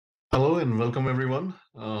Hello and welcome everyone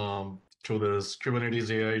to this Kubernetes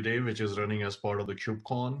AI Day, which is running as part of the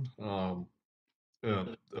KubeCon,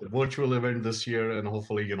 a virtual event this year, and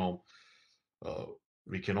hopefully, uh,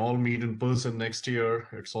 we can all meet in person next year.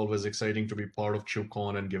 It's always exciting to be part of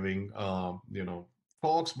KubeCon and giving,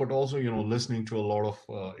 talks, but also, listening to a lot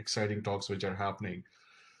of exciting talks which are happening.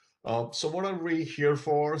 So what are we here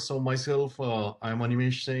for? So myself, I'm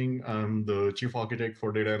Animesh Singh. I'm the Chief Architect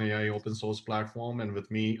for Data and AI open source platform. And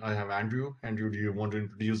with me, I have Andrew. Andrew, do you want to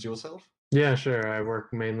introduce yourself? Yeah, sure. I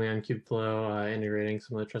work mainly on Kubeflow, integrating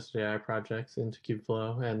some of the trusted AI projects into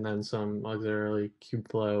Kubeflow, and then some auxiliary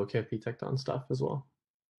Kubeflow KFP Tecton stuff as well.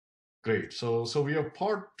 Great. So we are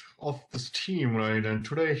part of this team, right? And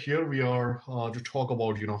today here we are to talk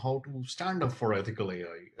about, how to stand up for ethical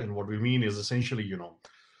AI. And what we mean is essentially,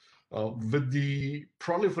 with the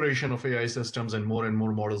proliferation of AI systems and more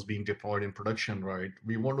models being deployed in production, right?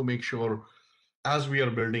 We want to make sure as we are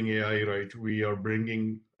building AI, right, we are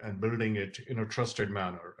bringing and building it in a trusted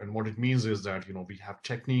manner. And what it means is that, we have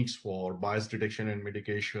techniques for bias detection and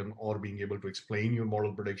mitigation, or being able to explain your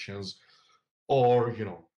model predictions, or,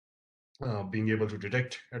 being able to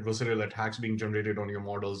detect adversarial attacks being generated on your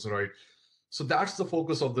models, right? So that's the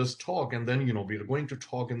focus of this talk. And then, we're going to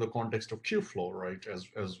talk in the context of Kubeflow, right?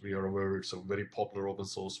 As we are aware, it's a very popular open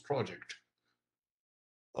source project.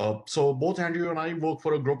 So both Andrew and I work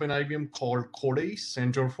for a group in IBM called CODE,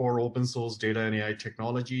 Center for Open Source Data and AI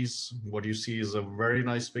Technologies. What you see is a very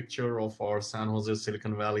nice picture of our San Jose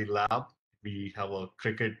Silicon Valley lab. We have a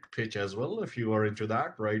cricket pitch as well. If you are into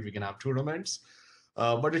that, right, we can have tournaments.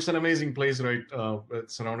 But it's an amazing place, right?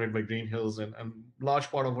 It's surrounded by green hills, and large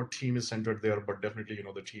part of our team is centered there. But definitely,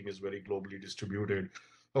 the team is very globally distributed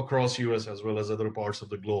across US as well as other parts of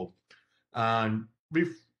the globe. And we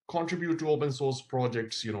contribute to open source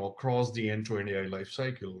projects, across the end-to-end AI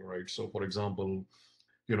lifecycle, right? So, for example,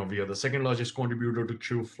 we are the second largest contributor to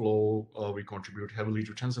Kubeflow. We contribute heavily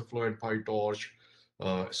to TensorFlow and PyTorch.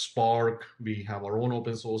 Spark, we have our own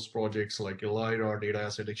open source projects like Elira, Data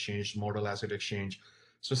Asset Exchange, Model Asset Exchange.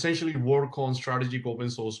 So essentially work on strategic open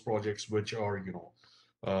source projects which are,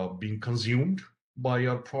 being consumed by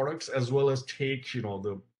our products, as well as take,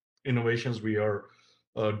 the innovations we are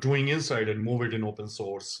doing inside and move it in open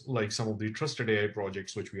source, like some of the trusted AI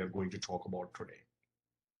projects, which we are going to talk about today.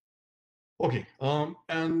 Okay,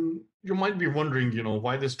 and you might be wondering,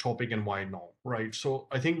 why this topic and why now, right? So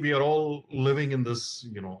I think we are all living in this,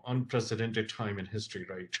 unprecedented time in history,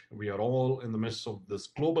 right? We are all in the midst of this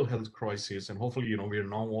global health crisis, and hopefully, we are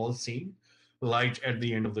now all seeing light at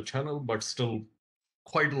the end of the tunnel, but still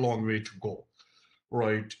quite a long way to go,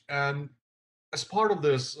 right? And as part of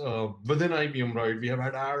this, within IBM, right, we have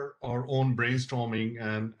had our own brainstorming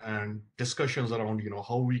and discussions around,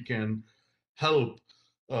 how we can help,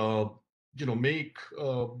 uh, make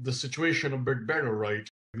the situation a bit better, right?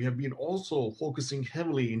 We have been also focusing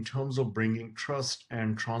heavily in terms of bringing trust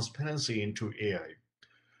and transparency into AI,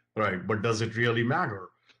 right? But does it really matter?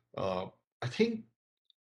 Uh, I think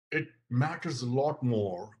it matters a lot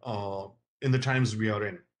more in the times we are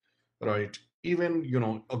in, right? Even,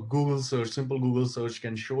 a Google search, simple Google search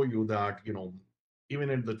can show you that, even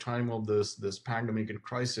at the time of this pandemic and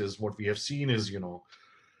crisis, what we have seen is,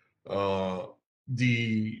 uh,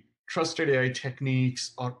 the trusted AI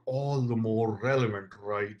techniques are all the more relevant,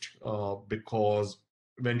 right? Because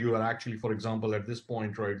when you are actually, for example, at this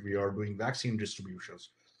point, right, we are doing vaccine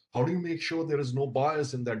distributions. How do you make sure there is no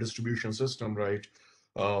bias in that distribution system, right?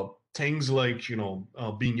 Uh, Things like,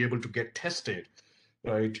 being able to get tested,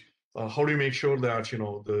 right? How do you make sure that,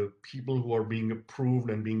 the people who are being approved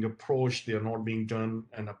and being approached, they are not being done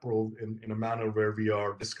and approved in a manner where we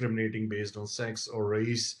are discriminating based on sex or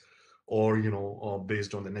race, or,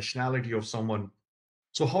 based on the nationality of someone.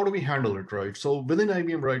 So how do we handle it, right? So within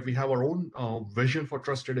IBM, right, we have our own vision for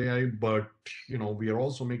trusted AI, but, we are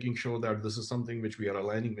also making sure that this is something which we are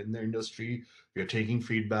aligning with the industry. We are taking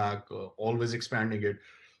feedback, always expanding it.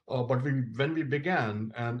 But when we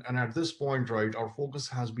began, and at this point, right, our focus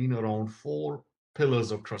has been around four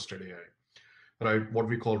pillars of trusted AI, right? What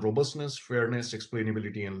we call robustness, fairness,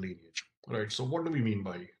 explainability, and lineage, right? So what do we mean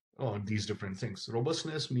by these different things?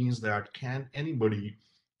 Robustness means that can anybody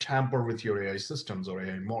tamper with your AI systems or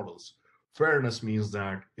AI models? Fairness means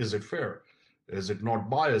that is it fair? Is it not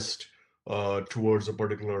biased towards a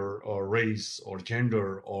particular race or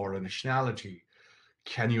gender or a nationality?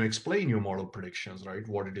 Can you explain your model predictions, right?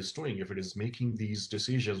 What it is doing? If it is making these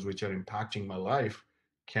decisions which are impacting my life,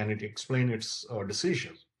 can it explain its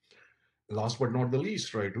decisions? Last but not the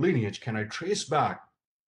least, right? Lineage. Can I trace back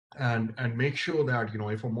and make sure that,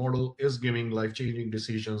 if a model is giving life-changing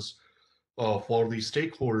decisions for the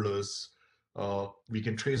stakeholders, We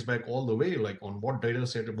can trace back all the way, like on what data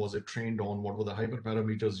set was it trained on, what were the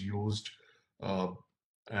hyperparameters used, uh,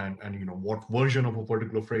 and what version of a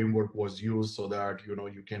particular framework was used, so that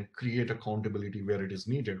you can create accountability where it is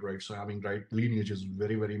needed, right? So having right lineage is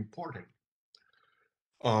very, very important.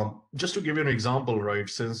 Just to give you an example, right,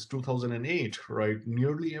 since 2008, right,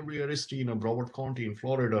 nearly every arrestee in a Broward County in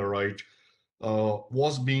Florida, right,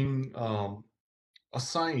 was being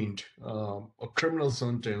assigned a criminal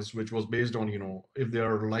sentence, which was based on, if they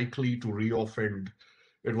are likely to reoffend.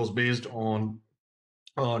 It was based on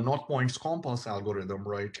North Point's Compass algorithm,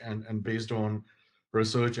 right? And based on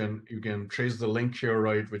research, and you can trace the link here,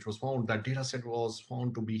 right, which was found, that data set was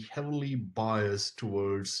found to be heavily biased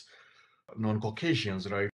towards non-Caucasians,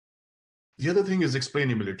 right? The other thing is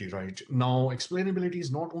explainability, right? Now, explainability is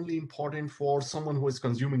not only important for someone who is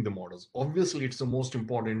consuming the models. Obviously, it's the most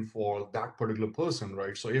important for that particular person,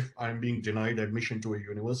 right? So if I'm being denied admission to a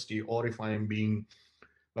university, or if I am being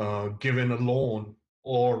given a loan,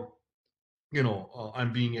 or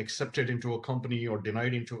I'm being accepted into a company or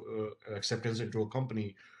denied into acceptance into a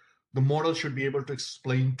company, the model should be able to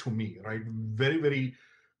explain to me, right? Very, very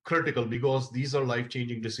critical, because these are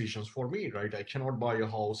life-changing decisions for me, right? I cannot buy a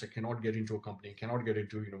house, I cannot get into a company, I cannot get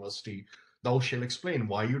into a university. Thou shall explain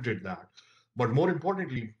why you did that. But more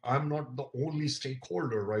importantly, I'm not the only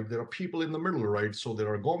stakeholder, right? There are people in the middle, right? So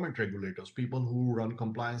there are government regulators, people who run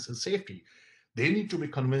compliance and safety. They need to be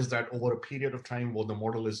convinced that over a period of time, what the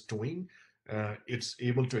model is doing, it's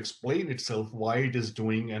able to explain itself why it is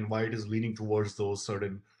doing and why it is leaning towards those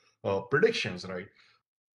certain predictions, right?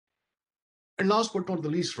 And last but not the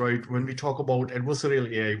least, right, when we talk about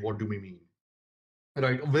adversarial AI, what do we mean?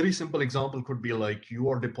 Right, a very simple example could be like you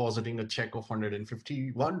are depositing a check of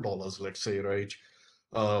 $151, let's say, right?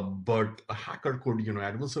 But a hacker could,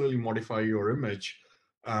 adversarially modify your image,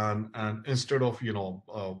 and instead of,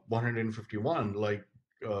 151, like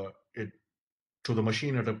it to the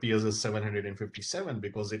machine, it appears as 757,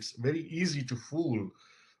 because it's very easy to fool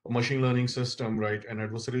a machine learning system, right? And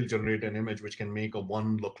adversarial generate an image which can make a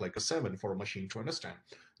one look like a seven for a machine to understand.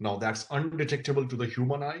 Now that's undetectable to the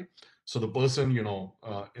human eye. So the person,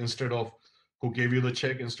 instead of who gave you the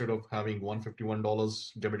check, instead of having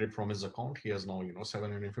 $151 debited from his account, he has now,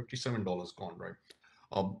 $757 gone, right?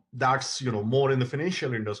 That's more in the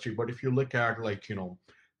financial industry. But if you look at, like,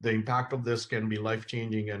 the impact of this can be life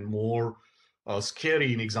changing and more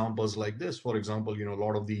scary in examples like this. For example, a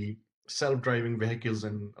lot of the self-driving vehicles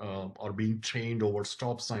and are being trained over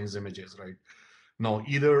stop signs images, right? Now,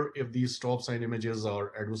 either if these stop sign images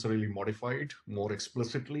are adversarially modified more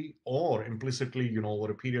explicitly or implicitly,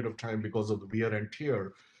 over a period of time, because of the wear and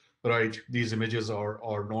tear, right? These images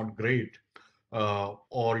are not great,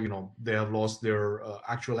 or they have lost their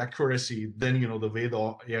actual accuracy. Then the way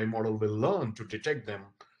the AI model will learn to detect them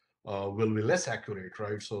will be less accurate,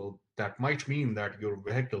 right? So that might mean that your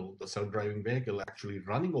vehicle, the self-driving vehicle, actually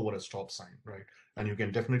running over a stop sign, right? And you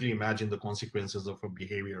can definitely imagine the consequences of a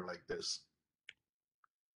behavior like this.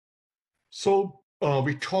 So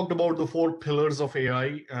we talked about the four pillars of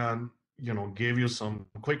AI, and gave you some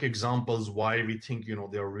quick examples why we think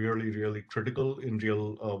they're really, really critical in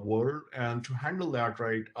real world. And to handle that,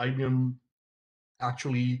 right, IBM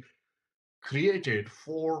actually created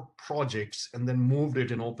four projects and then moved it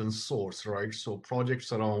in open source, right? So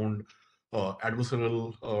projects around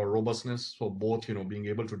adversarial robustness, so both being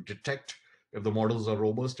able to detect if the models are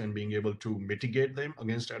robust and being able to mitigate them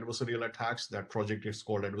against adversarial attacks. That project is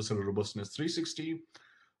called Adversarial Robustness 360.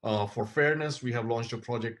 For fairness, we have launched a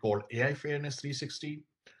project called AI Fairness 360.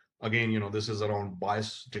 Again, this is around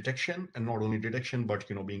bias detection, and not only detection, but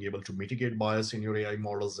being able to mitigate bias in your AI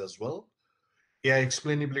models as well. AI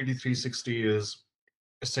Explainability 360 is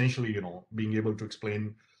essentially, being able to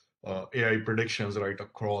explain AI predictions right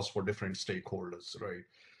across for different stakeholders, right?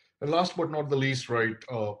 And last but not the least, right,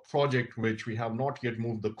 project which we have not yet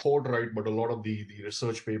moved the code, right, but a lot of the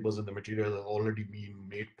research papers and the material have already been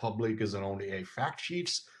made public, is around AI fact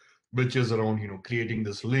sheets, which is around, creating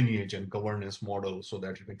this lineage and governance model so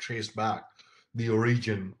that you can trace back the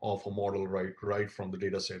origin of a model, right from the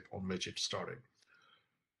data set on which it started.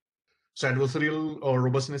 So adversarial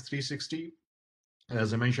robustness 360,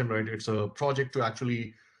 as I mentioned, right, it's a project to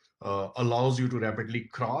actually allows you to rapidly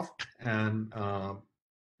craft and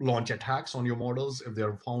launch attacks on your models. If they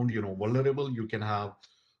are found, vulnerable, you can have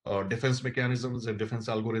defense mechanisms and defense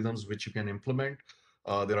algorithms which you can implement.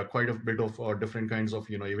 There are quite a bit of different kinds of,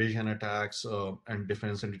 evasion attacks and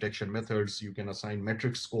defense and detection methods. You can assign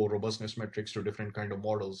metric score, robustness metrics to different kind of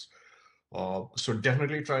models. So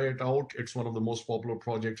definitely try it out. It's one of the most popular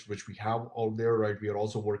projects which we have out there, right? We are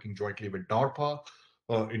also working jointly with DARPA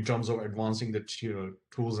in terms of advancing the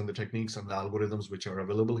tools and the techniques and the algorithms which are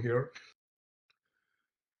available here.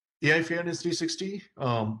 AI Fairness 360,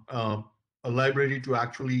 a library to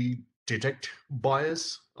actually detect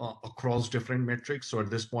bias across different metrics. So at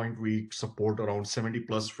this point, we support around 70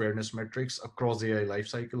 plus fairness metrics across AI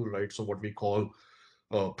lifecycle, right? So what we call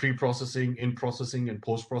pre-processing, in-processing, and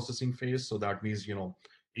post-processing phase. So that means,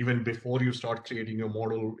 even before you start creating your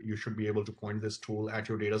model, you should be able to point this tool at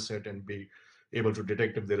your data set and be able to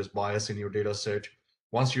detect if there is bias in your data set.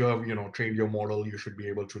 Once you have, trained your model, you should be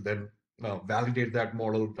able to then validate that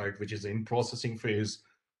model, right, which is in processing phase.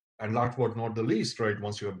 And last but not the least, right,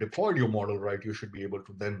 once you have deployed your model, right, you should be able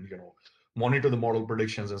to then, monitor the model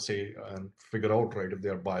predictions and say and figure out, right, if they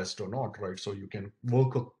are biased or not, right? So you can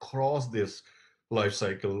work across this life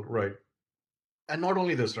cycle, right? And not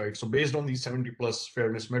only this, right? So based on these 70 plus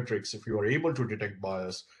fairness metrics, if you are able to detect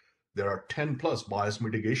bias, there are 10 plus bias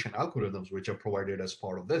mitigation algorithms which are provided as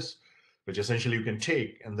part of this, which essentially you can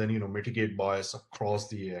take and then mitigate bias across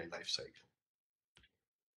the AI lifecycle.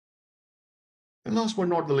 And last but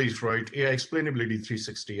not the least, right, AI explainability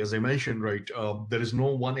 360. As I mentioned, right, there is no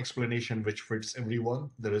one explanation which fits everyone.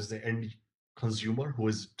 There is the end consumer who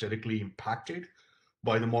is directly impacted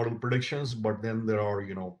by the model predictions, but then there are,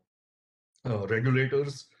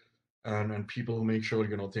 regulators and people who make sure,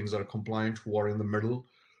 things are compliant who are in the middle.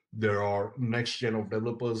 There are next gen of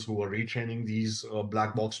developers who are retraining these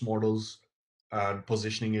black box models and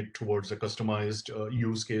positioning it towards a customized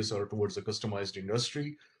use case or towards a customized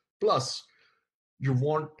industry. Plus, you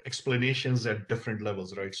want explanations at different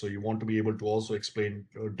levels, right? So you want to be able to also explain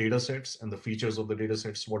data sets and the features of the data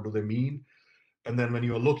sets. What do they mean? And then when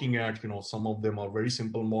you're looking at, some of them are very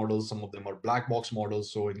simple models, some of them are black box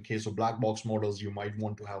models. So in case of black box models, you might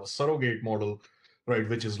want to have a surrogate model, right,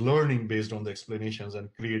 which is learning based on the explanations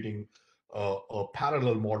and creating a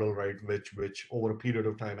parallel model, right, which over a period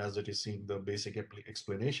of time, as it is seeing the basic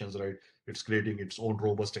explanations, right, it's creating its own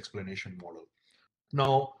robust explanation model.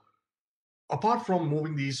 Now, apart from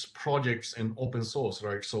moving these projects in open source,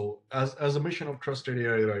 right? So as a mission of trusted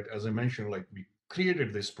AI, right, as I mentioned, like we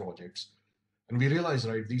created these projects and we realized,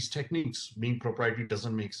 right, these techniques being proprietary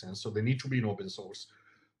doesn't make sense. So they need to be in open source.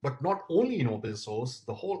 But not only in open source,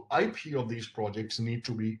 the whole IP of these projects need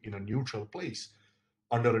to be in a neutral place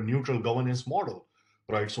under a neutral governance model,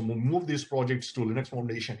 right? So we move these projects to Linux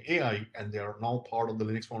Foundation AI, and they are now part of the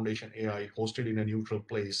Linux Foundation AI hosted in a neutral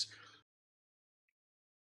place.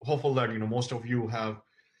 Hopeful that most of you have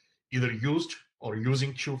either used or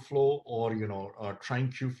using Kubeflow or trying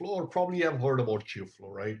Kubeflow or probably have heard about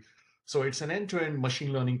Kubeflow, right? So it's an end-to-end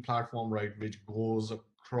machine learning platform, right, which goes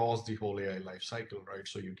across the whole AI lifecycle, right?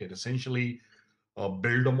 So you can essentially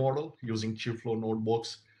build a model using Kubeflow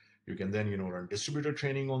notebooks. You can then run distributed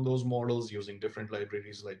training on those models using different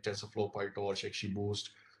libraries like TensorFlow, PyTorch, XGBoost.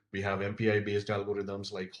 We have MPI-based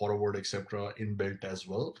algorithms like Horoword, etc., inbuilt as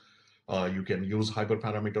well. You can use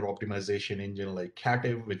hyperparameter optimization engine like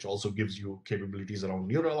Cativ, which also gives you capabilities around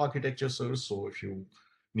neural architectures. So if you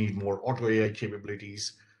need more auto AI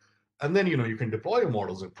capabilities, and then you can deploy your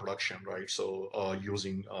models in production, right? So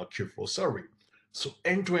using KFServing. So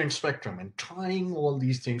end-to-end spectrum and tying all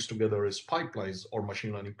these things together is pipelines or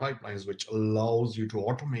machine learning pipelines, which allows you to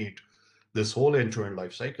automate this whole end-to-end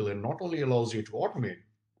life cycle, and not only allows you to automate,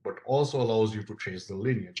 but also allows you to trace the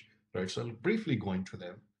lineage, right? So I'll briefly go into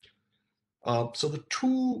them. So the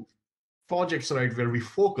two projects, right, where we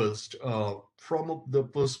focused from the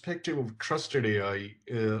perspective of trusted AI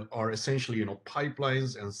are essentially,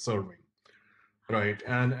 pipelines and serving, right?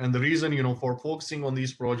 And the reason, for focusing on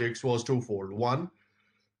these projects was twofold. One,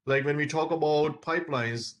 like when we talk about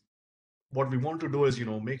pipelines, what we want to do is,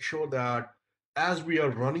 make sure that as we are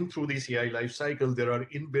running through this AI life cycle, there are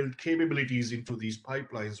inbuilt capabilities into these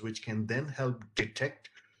pipelines, which can then help detect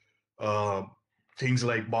uh, things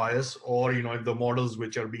like bias, or if the models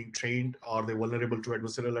which are being trained, are they vulnerable to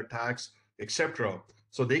adversarial attacks, etc.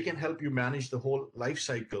 So they can help you manage the whole life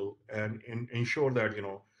cycle and ensure that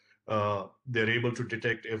they're able to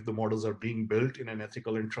detect if the models are being built in an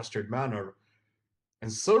ethical and trusted manner.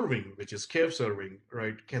 And serving, which is KFServing,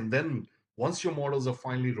 right, can then, once your models are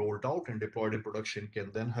finally rolled out and deployed in production,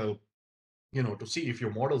 can then help to see if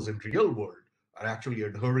your models in real world are actually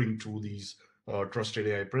adhering to these trusted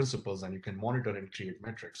AI principles, and you can monitor and create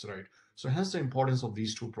metrics, right? So hence the importance of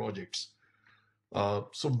these two projects.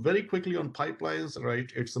 So very quickly on pipelines, right?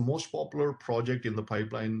 It's the most popular project in the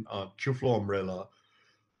pipeline Kubeflow umbrella,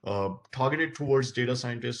 targeted towards data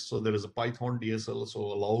scientists. So there is a Python DSL, so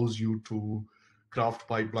allows you to craft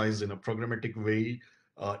pipelines in a programmatic way.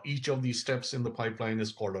 Each of these steps in the pipeline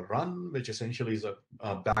is called a run, which essentially is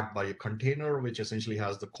backed by a container, which essentially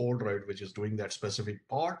has the code, right, which is doing that specific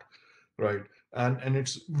part, right? And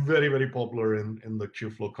it's very, very popular in the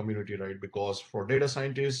Kubeflow community, right? Because for data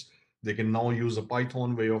scientists, they can now use a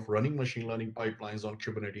Python way of running machine learning pipelines on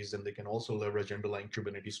Kubernetes, and they can also leverage underlying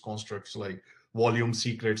Kubernetes constructs like volume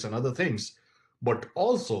secrets and other things. But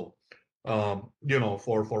also,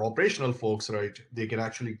 for operational folks, right, they can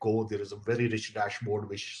actually go, there is a very rich dashboard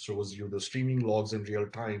which shows you the streaming logs in real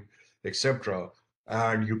time, etc.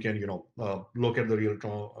 And you can, look at the real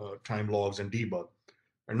time logs and debug.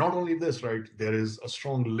 And not only this, right, there is a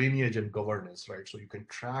strong lineage and governance, right? So you can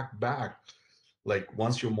track back, like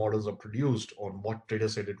once your models are produced, on what data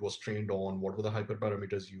set it was trained on, what were the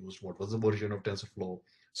hyperparameters used, what was the version of TensorFlow.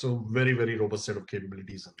 So very, very robust set of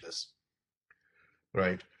capabilities in this,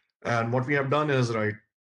 right? And what we have done is, right,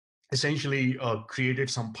 essentially created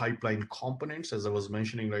some pipeline components. As I was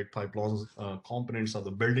mentioning, right, pipelines components are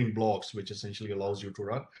the building blocks, which essentially allows you to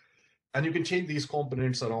run. And you can change these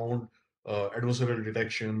components around adversarial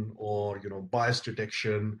detection or bias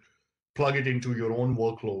detection, plug it into your own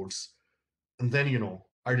workloads, and then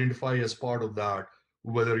identify as part of that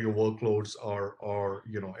whether your workloads are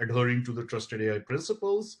adhering to the trusted AI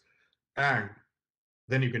principles, and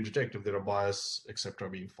then you can detect if there are bias, etc.,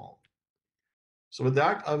 being found. So with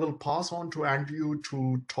that, I will pass on to Andrew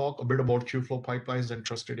to talk a bit about Kubeflow pipelines and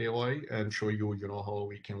trusted AI and show you, how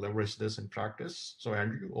we can leverage this in practice. So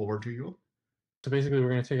Andrew, over to you. So basically, we're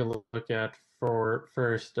going to take a look at for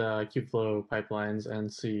first Kubeflow pipelines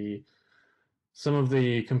and see some of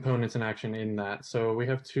the components in action in that. So we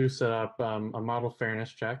have two set up, a model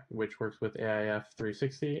fairness check, which works with AIF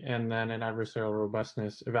 360, and then an adversarial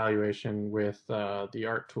robustness evaluation with the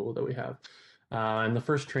ART tool that we have. And the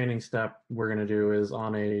first training step we're going to do is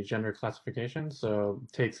on a gender classification. So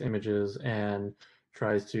takes images and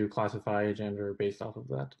tries to classify a gender based off of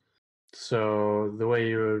that. So the way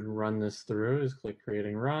you would run this through is click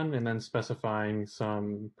creating run and then specifying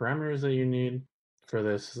some parameters that you need. For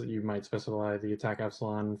this, you might specify the attack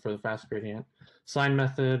epsilon for the fast gradient sign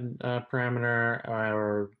method parameter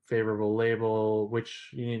or favorable label, which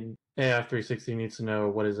you need. AF360 needs to know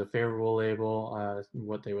what is a favorable label,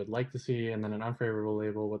 what they would like to see, and then an unfavorable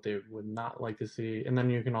label, what they would not like to see. And then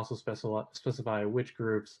you can also specify which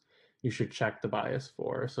groups you should check the bias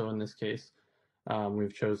for. So in this case,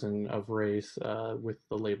 we've chosen of race with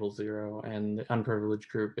the label 0, and the unprivileged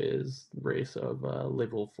group is race of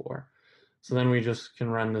label 4. So then we just can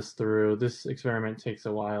run this through. This experiment takes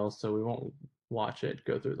a while, so we won't watch it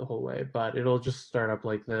go through the whole way, but it'll just start up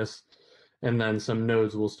like this, and then some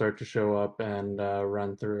nodes will start to show up and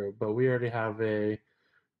run through. But we already have a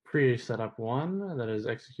pre-set up one that is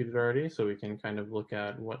executed already, so we can kind of look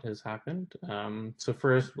at what has happened. So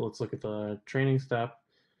first, let's look at the training step,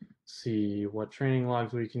 see what training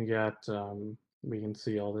logs we can get. We can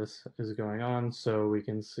see all this is going on, so we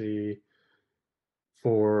can see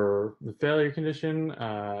for the failure condition,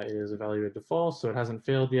 it is evaluated to false, so it hasn't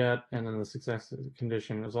failed yet, and then the success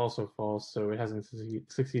condition is also false, so it hasn't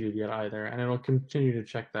succeeded yet either, and it'll continue to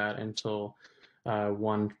check that until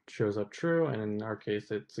one shows up true, and in our case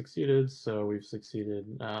it succeeded, so we've succeeded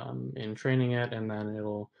in training it, and then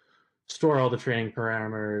it'll store all the training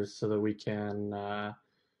parameters so that we can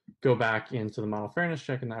go back into the model fairness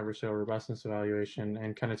check and the adversarial robustness evaluation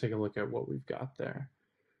and kind of take a look at what we've got there.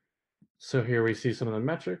 So here we see some of the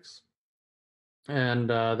metrics, and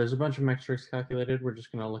there's a bunch of metrics calculated. We're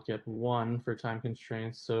just going to look at one for time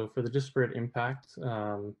constraints. So for the disparate impact,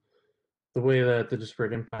 the way that the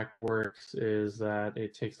disparate impact works is that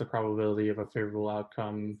it takes the probability of a favorable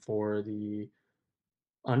outcome for the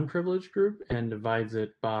unprivileged group and divides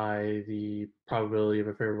it by the probability of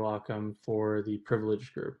a favorable outcome for the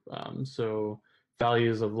privileged group. So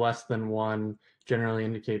values of less than 1 generally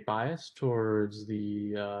indicate bias towards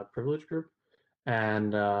the privileged group,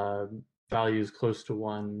 and values close to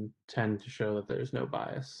 1 tend to show that there's no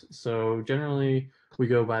bias. So generally, we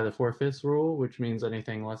go by the 4/5 rule, which means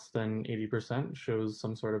anything less than 80% shows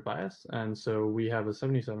some sort of bias. And so we have a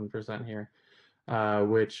 77% here,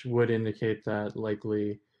 which would indicate that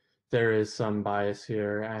likely there is some bias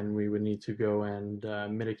here and we would need to go and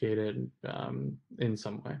mitigate it in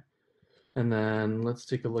some way. And then let's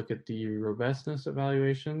take a look at the robustness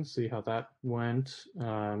evaluation, see how that went.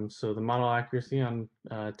 So the model accuracy on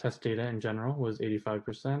test data in general was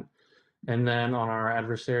 85%. And then on our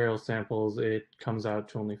adversarial samples, it comes out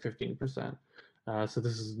to only 15%. So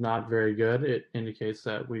this is not very good. It indicates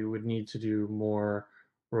that we would need to do more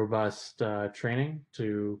robust training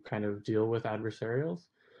to kind of deal with adversarials.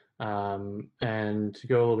 And to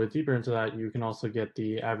go a little bit deeper into that, you can also get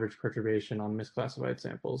the average perturbation on misclassified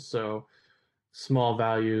samples. So small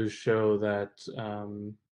values show that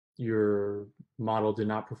your model did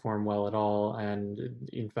not perform well at all, and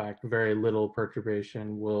in fact, very little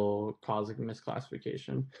perturbation will cause a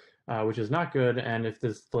misclassification, which is not good. And if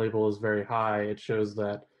this label is very high, it shows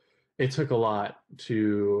that it took a lot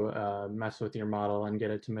to mess with your model and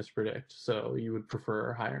get it to mispredict. So you would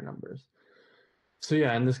prefer higher numbers. So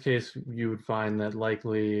yeah, in this case, you would find that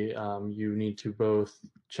likely you need to both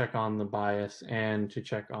check on the bias and to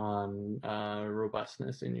check on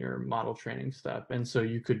robustness in your model training step. And so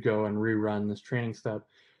you could go and rerun this training step,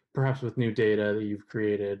 perhaps with new data that you've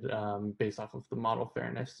created based off of the model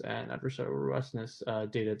fairness and adversarial robustness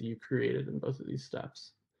data that you created in both of these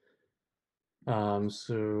steps.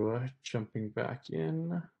 So jumping back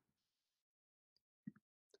in.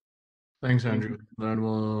 Thanks, Andrew. That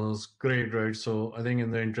was great, right? So I think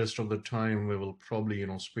in the interest of the time, we will probably,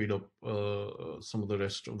 speed up some of the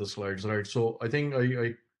rest of the slides, right? So I think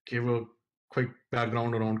I gave a quick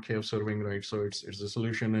background around KFServing, right? So it's a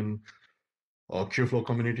solution in Kubeflow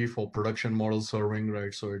community for production model serving,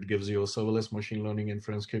 right? So it gives you a serverless machine learning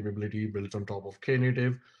inference capability built on top of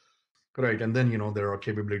Knative. Right, and then there are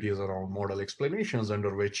capabilities around model explanations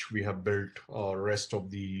under which we have built rest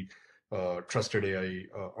of the trusted AI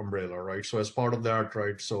umbrella, right? So as part of that,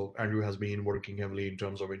 right, so Andrew has been working heavily in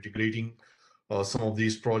terms of integrating some of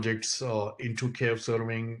these projects into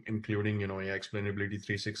KFServing, including AI Explainability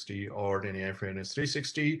 360 or an AI Fairness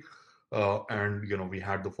 360. And we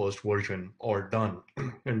had the first version all done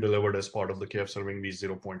and delivered as part of the KFServing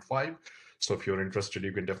v0.5. So if you're interested,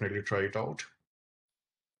 you can definitely try it out.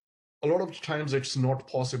 A lot of times it's not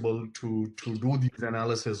possible to do these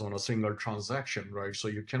analysis on a single transaction, right? So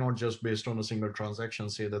you cannot just based on a single transaction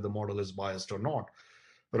say that the model is biased or not,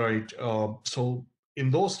 right? So in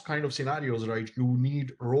those kind of scenarios, right, you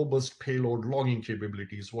need robust payload logging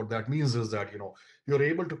capabilities. What that means is that you're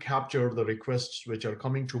able to capture the requests which are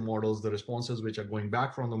coming to models, the responses which are going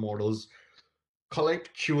back from the models,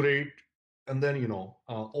 collect, curate, and then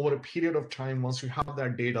over a period of time, once you have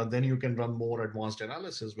that data, then you can run more advanced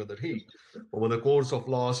analysis whether, hey, over the course of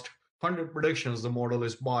last 100 predictions the model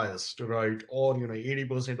is biased, right? Or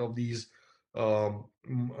 80% of these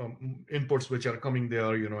inputs which are coming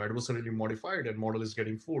there adversarially modified and model is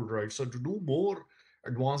getting fooled, right? So to do more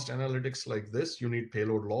advanced analytics like this, you need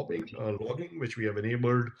payload logging, which we have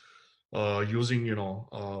enabled using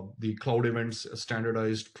the cloud events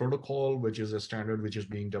standardized protocol, which is a standard which is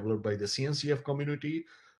being developed by the CNCF community.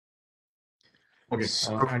 Okay,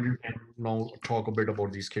 and you can now talk a bit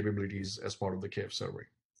about these capabilities as part of the KFServing.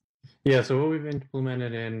 Yeah, so what we've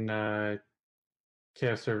implemented in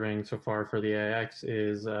KFServing so far for the AIX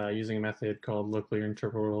is using a method called locally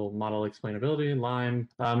interpretable model explainability, LIME.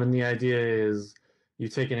 And the idea is you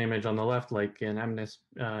take an image on the left, like an MNIST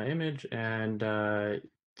image, and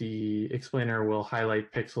the explainer will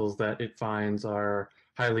highlight pixels that it finds are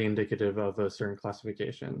highly indicative of a certain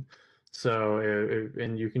classification. So,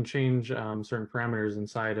 and you can change certain parameters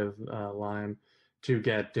inside of LIME to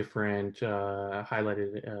get different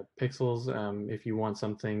highlighted pixels. If you want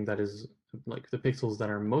something that is like the pixels that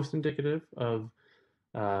are most indicative of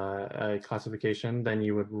a classification, then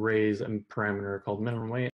you would raise a parameter called minimum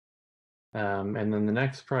weight. And then the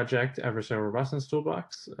next project, Adversarial Robustness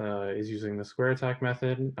Toolbox, is using the square attack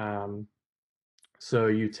method. So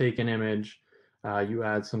you take an image, you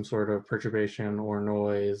add some sort of perturbation or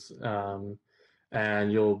noise,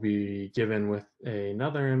 and you'll be given with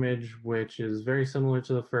another image which is very similar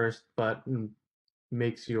to the first, but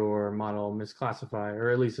makes your model misclassify,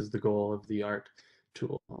 or at least is the goal of the art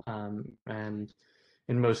tool. And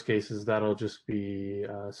in most cases, that'll just be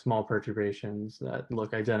small perturbations that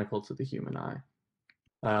look identical to the human eye.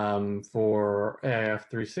 For AIF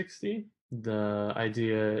 360, the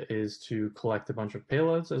idea is to collect a bunch of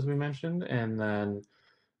payloads, as we mentioned, and then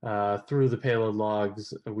through the payload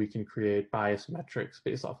logs, we can create bias metrics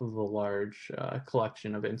based off of the large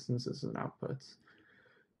collection of instances and outputs.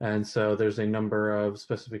 And so there's a number of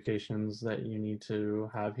specifications that you need to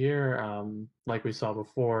have here. Like we saw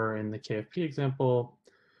before in the KFP example,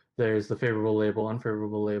 there's the favorable label,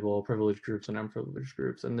 unfavorable label, privileged groups, and unprivileged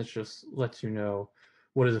groups. And this just lets you know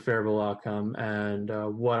what is a favorable outcome and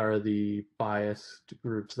what are the biased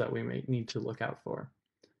groups that we may need to look out for.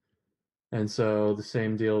 And so the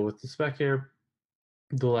same deal with the spec here.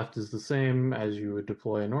 The left is the same as you would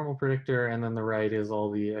deploy a normal predictor, and then the right is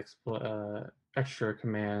all the extra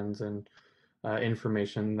commands and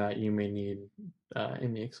information that you may need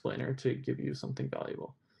in the explainer to give you something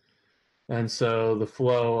valuable. And so the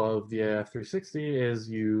flow of the AF360 is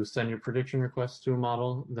you send your prediction requests to a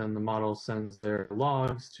model, then the model sends their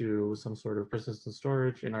logs to some sort of persistent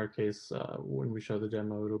storage. In our case, when we show the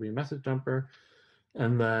demo, it'll be a message dumper.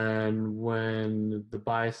 And then when the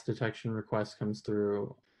bias detection request comes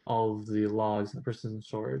through, all of the logs in the persistent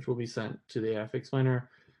storage will be sent to the AF explainer,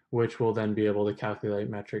 which will then be able to calculate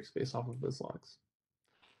metrics based off of those logs.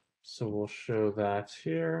 So we'll show that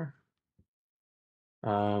here.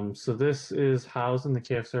 So this is housed in the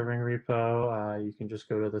KFServing repo. You can just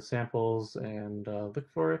go to the samples and look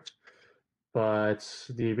for it. But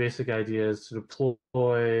the basic idea is to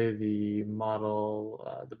deploy the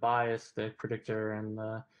model, the bias, the predictor, and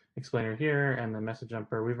the explainer here, and the message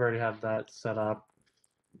jumper. We've already had that set up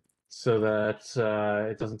so that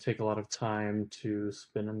it doesn't take a lot of time to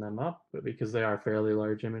spin them up, but because they are fairly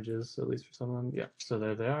large images, at least for some of them. Yeah, so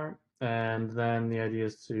there they are. And then the idea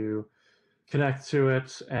is to connect to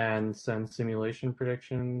it and send simulation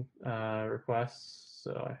prediction requests.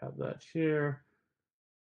 So I have that here.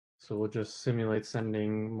 So we'll just simulate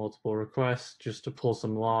sending multiple requests just to pull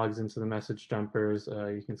some logs into the message dumpers.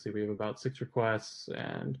 You can see we have about 6 requests,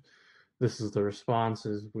 and this is the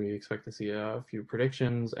responses. We expect to see a few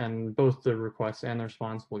predictions, and both the request and the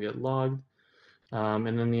response will get logged.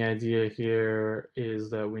 And then the idea here is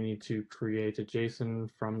that we need to create a JSON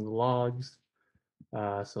from the logs.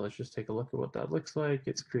 So let's just take a look at what that looks like.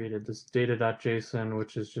 It's created this data.json,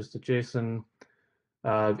 which is just a JSON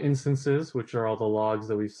of instances, which are all the logs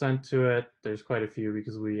that we've sent to it. There's quite a few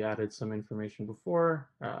because we added some information before,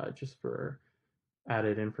 just for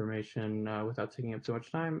added information without taking up too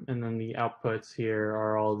much time. And then the outputs here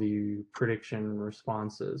are all the prediction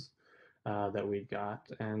responses that we got.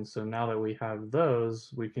 And so now that we have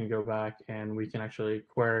those, we can go back and we can actually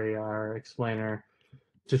query our explainer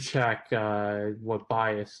to check what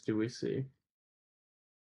bias do we see.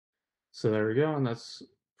 So there we go, and that's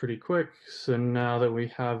pretty quick. So now that we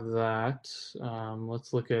have that,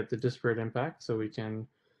 let's look at the disparate impact so we can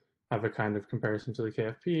have a kind of comparison to the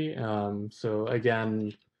KFP. So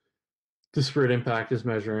again, disparate impact is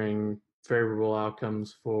measuring favorable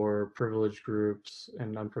outcomes for privileged groups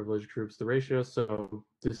and unprivileged groups, the ratio. So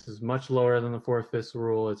this is much lower than the 4/5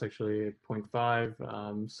 rule. It's actually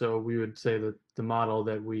 0.5. So we would say that the model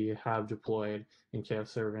that we have deployed in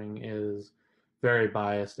KFServing is very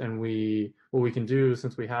biased. And what we can do,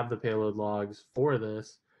 since we have the payload logs for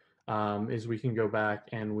this, is we can go back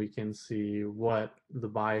and we can see what the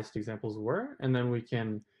biased examples were, and then we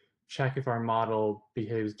can check if our model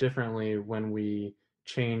behaves differently when we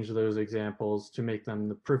change those examples to make them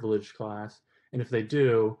the privileged class. And if they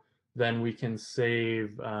do, then we can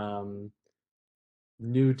save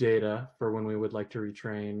new data for when we would like to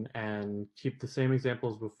retrain and keep the same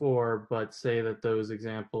examples before, but say that those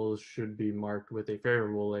examples should be marked with a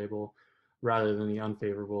favorable label rather than the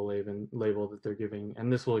unfavorable label that they're giving.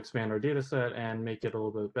 And this will expand our data set and make it a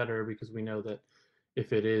little bit better because we know that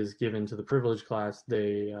if it is given to the privileged class,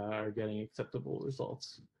 they are getting acceptable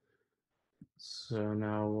results. So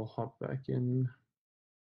now we'll hop back in.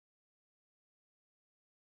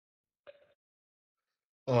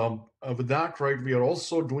 With that, right, we are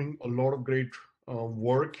also doing a lot of great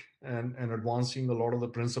work and advancing a lot of the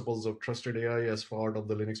principles of trusted AI as part of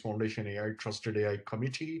the Linux Foundation AI Trusted AI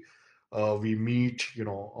Committee. We meet,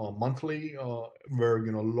 monthly, where,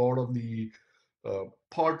 a lot of the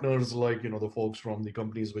partners, like, the folks from the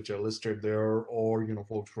companies which are listed there, or,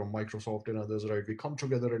 folks from Microsoft and others, right, we come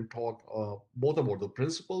together and talk both about the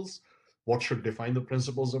principles, what should define the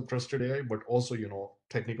principles of trusted AI, but also,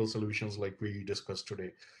 technical solutions like we discussed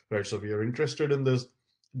today, right? So if you're interested in this,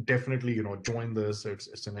 definitely, join this.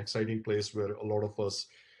 It's an exciting place where a lot of us,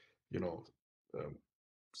 you know, um,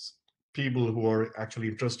 people who are actually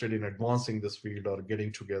interested in advancing this field are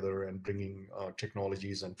getting together and bringing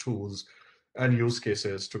technologies and tools and use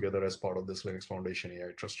cases together as part of this Linux Foundation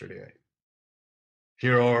AI Trusted AI.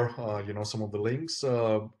 Here are, some of the links,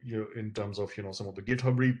 in terms of, some of the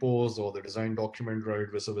GitHub repos or the design document, right,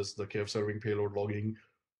 vis-a-vis the KFServing payload logging.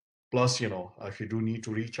 Plus, if you do need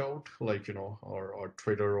to reach out, like, our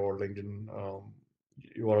Twitter or LinkedIn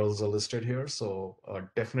URLs are listed here. So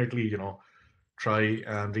definitely, try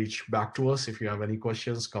and reach back to us if you have any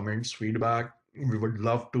questions, comments, feedback. We would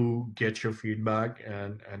love to get your feedback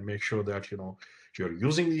and make sure that, you're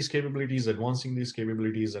using these capabilities, advancing these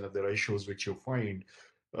capabilities, and if there are issues which you find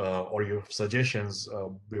or you have suggestions,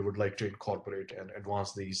 we would like to incorporate and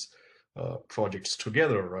advance these projects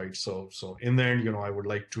together, right? So in the end, I would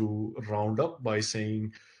like to round up by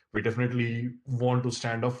saying we definitely want to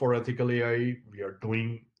stand up for ethical AI. We are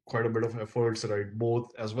doing quite a bit of efforts, right,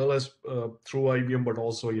 both as well as through IBM, but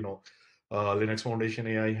also, Linux Foundation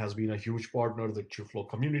AI has been a huge partner. The Kubeflow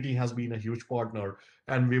community has been a huge partner,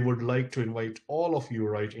 and we would like to invite all of you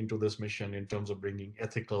right into this mission in terms of bringing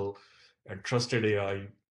ethical and trusted AI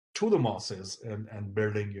to the masses and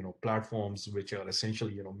building platforms which are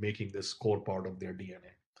essentially making this core part of their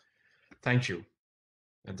DNA. Thank you,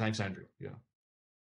 and thanks, Andrew. Yeah.